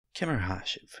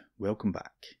Hashiv, welcome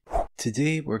back.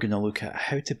 Today we're going to look at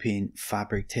how to paint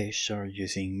fabric texture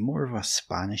using more of a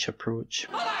Spanish approach.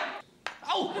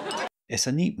 It's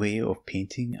a neat way of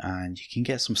painting and you can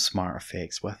get some smart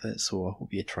effects with it, so I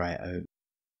hope you try it out.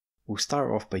 We'll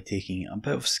start off by taking a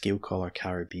bit of scale colour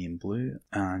Caribbean blue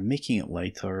and making it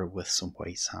lighter with some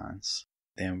white sands.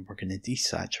 Then we're going to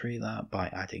desaturate that by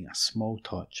adding a small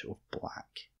touch of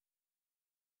black,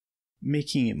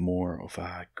 making it more of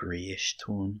a greyish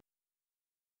tone.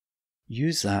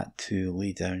 Use that to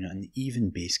lay down an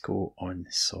even base coat on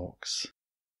the socks.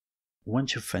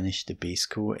 Once you've finished the base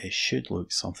coat, it should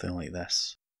look something like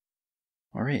this.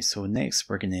 Alright, so next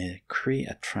we're going to create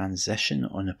a transition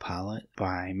on the palette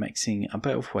by mixing a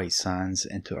bit of white sands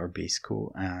into our base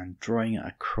coat and drawing it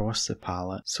across the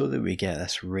palette so that we get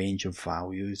this range of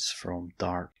values from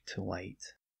dark to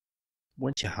light.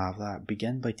 Once you have that,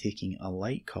 begin by taking a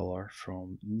light colour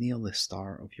from near the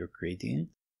start of your gradient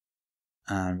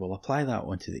and we'll apply that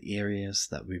onto the areas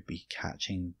that would be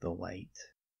catching the light.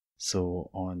 So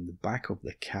on the back of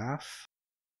the calf,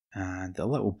 and the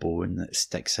little bone that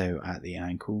sticks out at the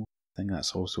ankle, I think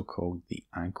that's also called the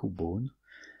ankle bone,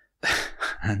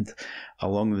 and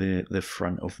along the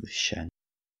front of the shin.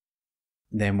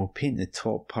 Then we'll paint the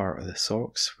top part of the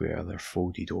socks where they're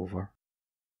folded over,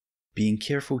 being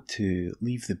careful to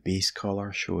leave the base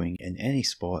colour showing in any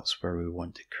spots where we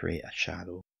want to create a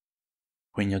shadow.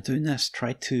 When you're doing this,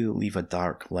 try to leave a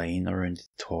dark line around the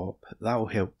top. That will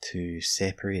help to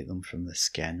separate them from the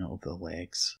skin of the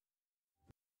legs.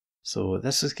 So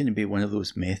this is going to be one of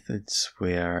those methods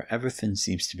where everything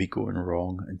seems to be going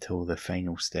wrong until the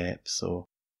final step, so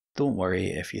don't worry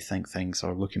if you think things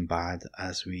are looking bad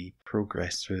as we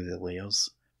progress through the layers.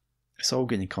 It's all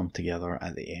going to come together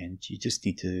at the end, you just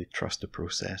need to trust the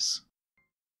process.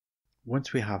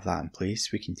 Once we have that in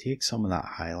place, we can take some of that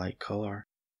highlight colour,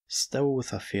 still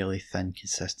with a fairly thin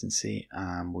consistency,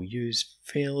 and we'll use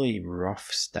fairly rough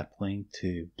stippling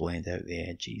to blend out the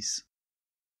edges.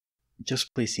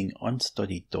 Just placing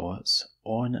unstudied dots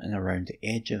on and around the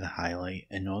edge of the highlight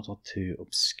in order to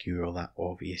obscure that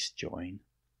obvious join.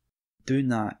 Doing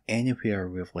that anywhere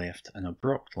we've left an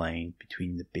abrupt line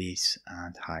between the base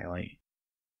and highlight.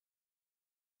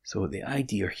 So the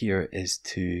idea here is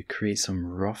to create some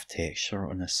rough texture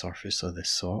on the surface of the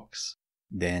socks.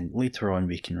 Then later on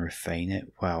we can refine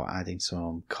it while adding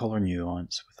some colour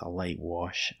nuance with a light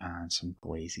wash and some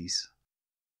glazes.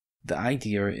 The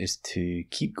idea is to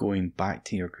keep going back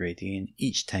to your gradient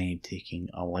each time taking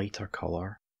a lighter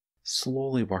colour,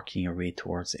 slowly working your way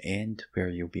towards the end where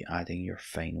you'll be adding your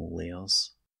final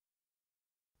layers.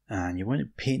 And you want to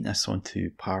paint this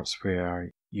onto parts where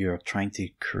you're trying to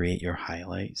create your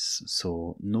highlights.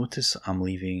 So notice I'm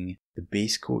leaving the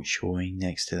base coat showing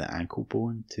next to the ankle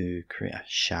bone to create a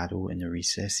shadow in the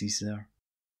recesses there.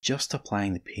 Just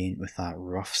applying the paint with that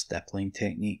rough stippling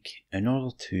technique in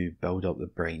order to build up the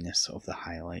brightness of the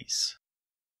highlights.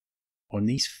 On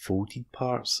these folded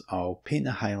parts, I'll paint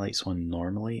the highlights on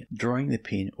normally, drawing the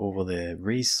paint over the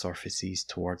raised surfaces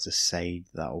towards the side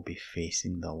that will be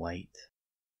facing the light.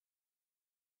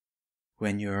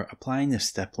 When you're applying the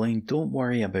stippling, don't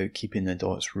worry about keeping the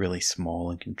dots really small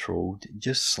and controlled,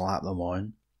 just slap them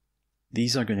on.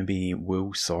 These are going to be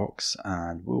wool socks,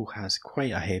 and wool has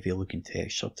quite a heavy looking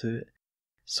texture to it,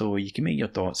 so you can make your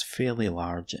dots fairly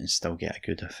large and still get a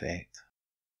good effect.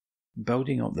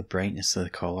 Building up the brightness of the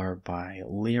colour by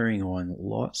layering on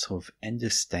lots of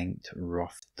indistinct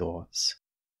rough dots,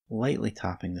 lightly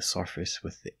tapping the surface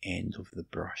with the end of the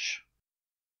brush.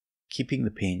 Keeping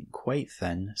the paint quite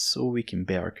thin so we can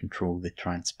better control the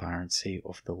transparency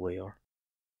of the layer.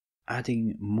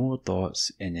 Adding more dots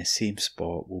in the same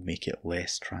spot will make it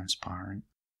less transparent.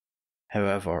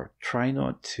 However, try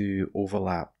not to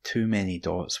overlap too many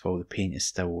dots while the paint is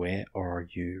still wet, or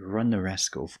you run the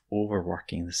risk of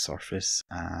overworking the surface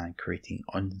and creating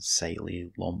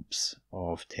unsightly lumps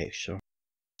of texture.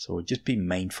 So just be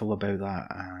mindful about that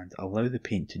and allow the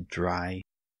paint to dry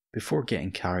before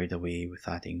getting carried away with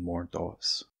adding more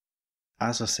dots.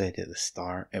 As I said at the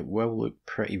start, it will look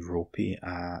pretty ropey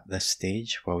at this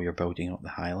stage while you're building up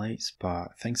the highlights,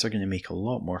 but things are going to make a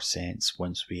lot more sense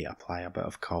once we apply a bit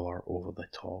of colour over the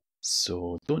top.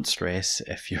 So don't stress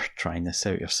if you're trying this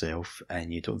out yourself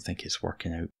and you don't think it's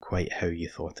working out quite how you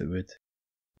thought it would.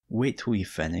 Wait till you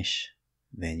finish,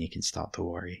 then you can start to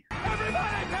worry.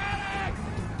 Everybody panic!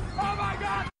 Oh my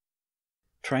god!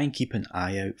 Try and keep an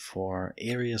eye out for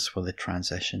areas where the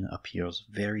transition appears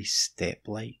very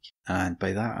step-like, and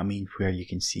by that I mean where you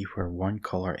can see where one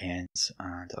colour ends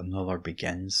and another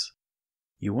begins.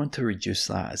 You want to reduce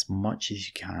that as much as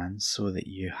you can so that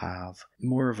you have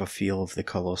more of a feel of the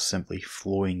colours simply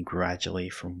flowing gradually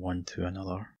from one to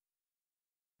another.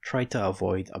 Try to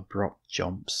avoid abrupt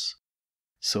jumps.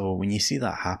 So when you see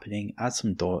that happening, add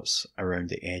some dots around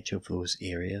the edge of those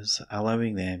areas,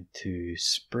 allowing them to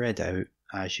spread out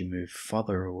as you move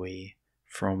further away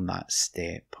from that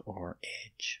step or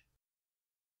edge.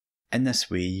 In this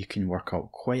way, you can work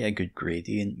out quite a good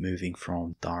gradient moving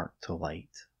from dark to light.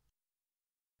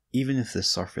 Even if the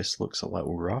surface looks a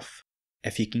little rough,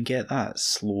 if you can get that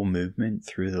slow movement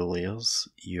through the layers,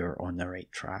 you're on the right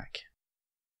track.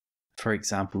 For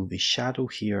example, the shadow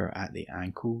here at the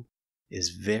ankle is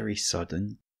very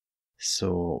sudden,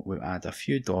 so we'll add a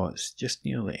few dots just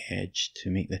near the edge to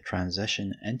make the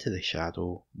transition into the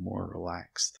shadow more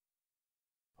relaxed.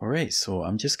 Alright, so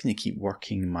I'm just going to keep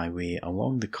working my way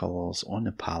along the colours on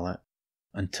the palette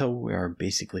until we are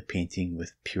basically painting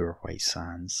with pure white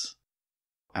sands.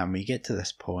 And we get to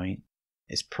this point,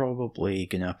 it's probably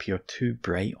going to appear too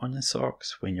bright on the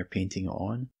socks when you're painting it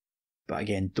on. But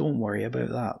again, don't worry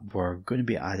about that. We're going to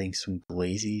be adding some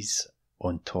glazes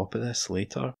on top of this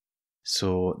later.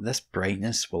 So this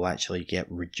brightness will actually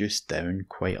get reduced down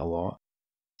quite a lot.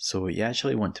 So you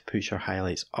actually want to push your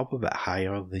highlights up a bit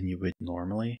higher than you would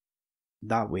normally.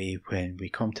 That way, when we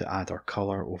come to add our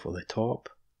colour over the top,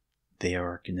 they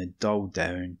are going to dull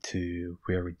down to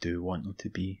where we do want them to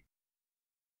be.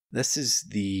 This is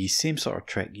the same sort of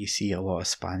trick you see a lot of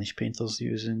Spanish painters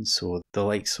using, so the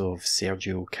likes of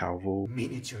Sergio Calvo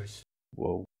Miniatures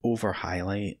will over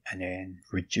highlight and then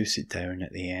reduce it down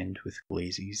at the end with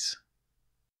glazes.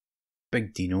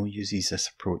 Big Dino uses this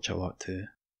approach a lot too.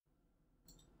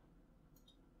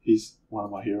 He's one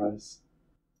of my heroes.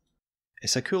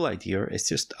 It's a cool idea, it's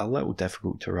just a little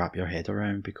difficult to wrap your head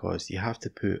around because you have to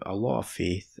put a lot of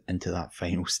faith into that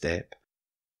final step.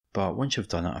 But once you've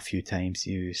done it a few times,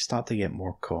 you start to get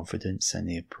more confidence in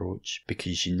the approach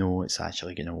because you know it's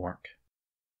actually going to work.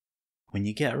 When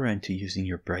you get around to using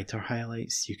your brighter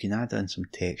highlights, you can add in some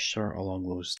texture along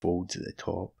those folds at the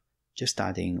top, just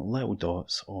adding little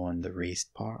dots on the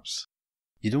raised parts.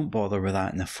 You don't bother with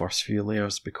that in the first few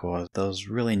layers because there's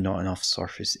really not enough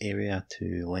surface area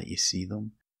to let you see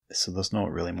them, so there's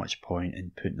not really much point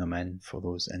in putting them in for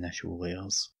those initial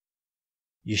layers.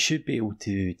 You should be able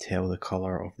to tell the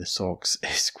colour of the socks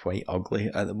is quite ugly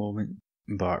at the moment,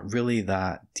 but really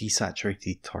that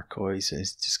desaturated turquoise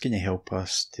is just going to help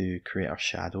us to create our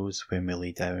shadows when we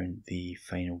lay down the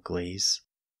final glaze,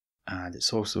 and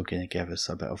it's also going to give us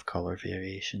a bit of colour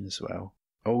variation as well.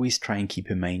 Always try and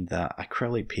keep in mind that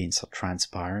acrylic paints are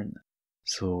transparent,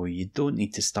 so you don't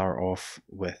need to start off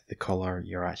with the colour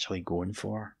you're actually going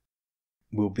for.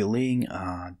 We'll be laying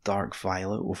a dark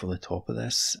violet over the top of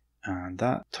this, and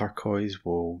that turquoise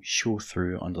will show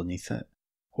through underneath it,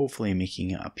 hopefully making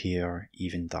it appear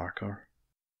even darker.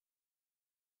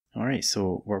 Alright,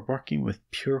 so we're working with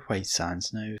pure white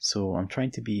sands now, so I'm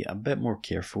trying to be a bit more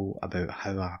careful about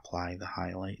how I apply the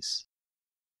highlights.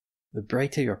 The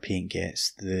brighter your paint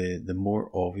gets, the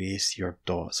more obvious your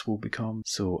dots will become,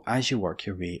 so as you work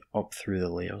your way up through the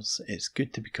layers, it's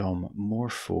good to become more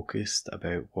focused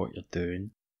about what you're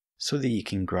doing, so that you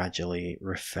can gradually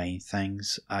refine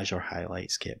things as your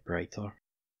highlights get brighter.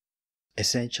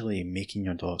 Essentially making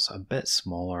your dots a bit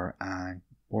smaller and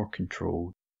more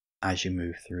controlled as you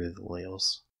move through the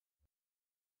layers.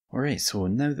 Alright, so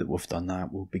now that we've done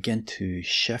that, we'll begin to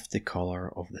shift the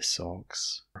colour of the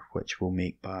socks, which we'll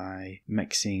make by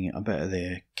mixing a bit of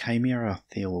the Chimera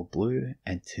Phthalo Blue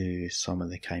into some of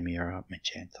the Chimera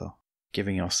Magenta,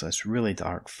 giving us this really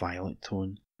dark violet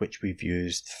tone, which we've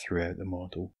used throughout the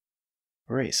model.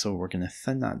 Alright, so we're going to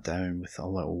thin that down with a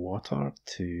little water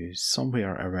to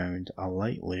somewhere around a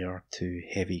light layer to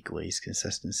heavy glaze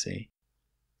consistency.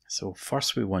 So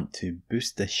first we want to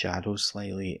boost the shadow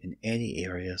slightly in any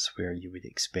areas where you would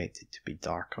expect it to be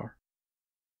darker.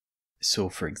 So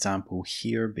for example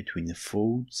here between the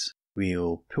folds,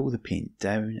 we'll pull the paint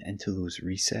down into those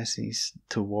recesses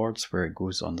towards where it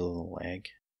goes under the leg.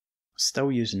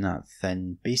 Still using that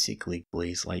thin, basically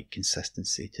glaze-like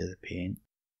consistency to the paint.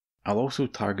 I'll also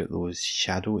target those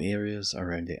shadow areas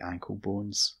around the ankle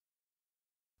bones.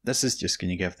 This is just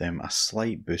going to give them a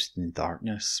slight boost in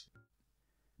darkness.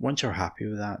 Once you're happy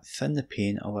with that, thin the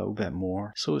paint a little bit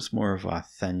more so it's more of a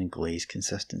thin glaze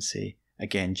consistency,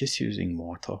 again just using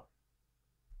water.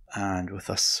 And with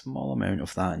a small amount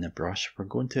of that in the brush, we're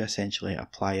going to essentially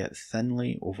apply it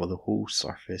thinly over the whole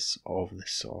surface of the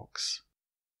socks.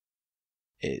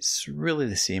 It's really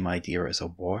the same idea as a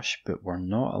wash, but we're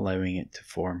not allowing it to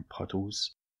form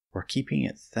puddles. We're keeping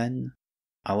it thin,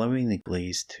 allowing the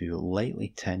glaze to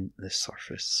lightly tint the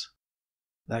surface.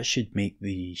 That should make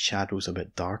the shadows a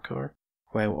bit darker,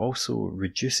 while also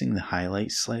reducing the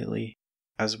highlights slightly,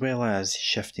 as well as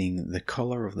shifting the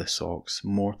colour of the socks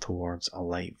more towards a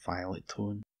light violet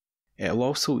tone. It'll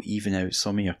also even out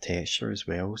some of your texture as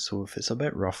well, so if it's a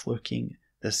bit rough looking,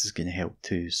 this is going to help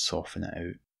to soften it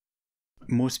out.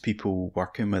 Most people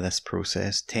working with this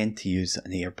process tend to use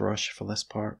an airbrush for this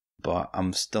part, but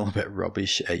I'm still a bit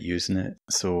rubbish at using it,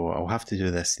 so I'll have to do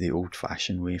this the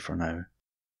old-fashioned way for now.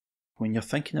 When you're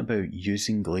thinking about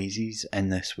using glazes in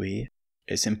this way,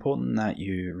 it's important that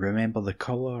you remember the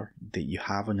colour that you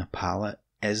have on a palette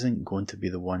isn't going to be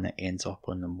the one that ends up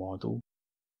on the model.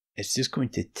 It's just going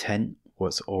to tint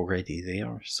what's already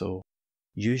there, so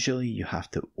usually you have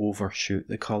to overshoot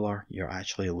the colour you're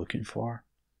actually looking for.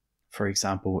 For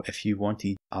example, if you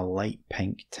wanted a light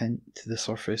pink tint to the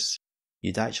surface,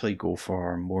 you'd actually go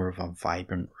for more of a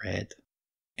vibrant red.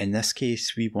 In this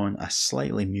case, we want a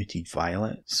slightly muted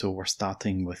violet, so we're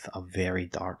starting with a very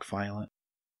dark violet.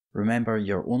 Remember,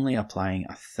 you're only applying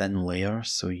a thin layer,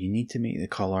 so you need to make the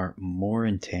colour more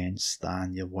intense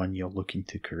than the one you're looking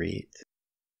to create.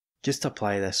 Just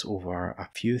apply this over a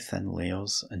few thin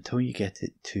layers until you get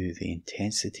it to the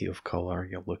intensity of colour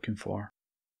you're looking for.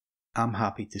 I'm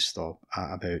happy to stop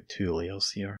at about 2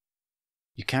 layers here.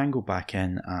 You can go back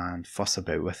in and fuss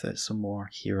about with it some more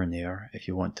here and there if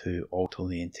you want to alter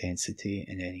the intensity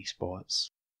in any spots.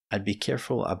 I'd be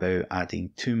careful about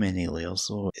adding too many layers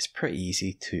though, it's pretty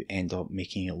easy to end up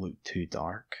making it look too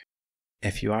dark.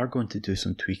 If you are going to do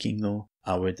some tweaking though,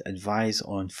 I would advise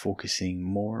on focusing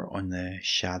more on the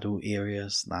shadow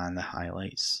areas than the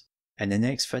highlights. In the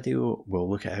next video, we'll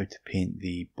look at how to paint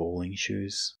the bowling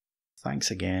shoes.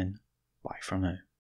 Thanks again, bye for now.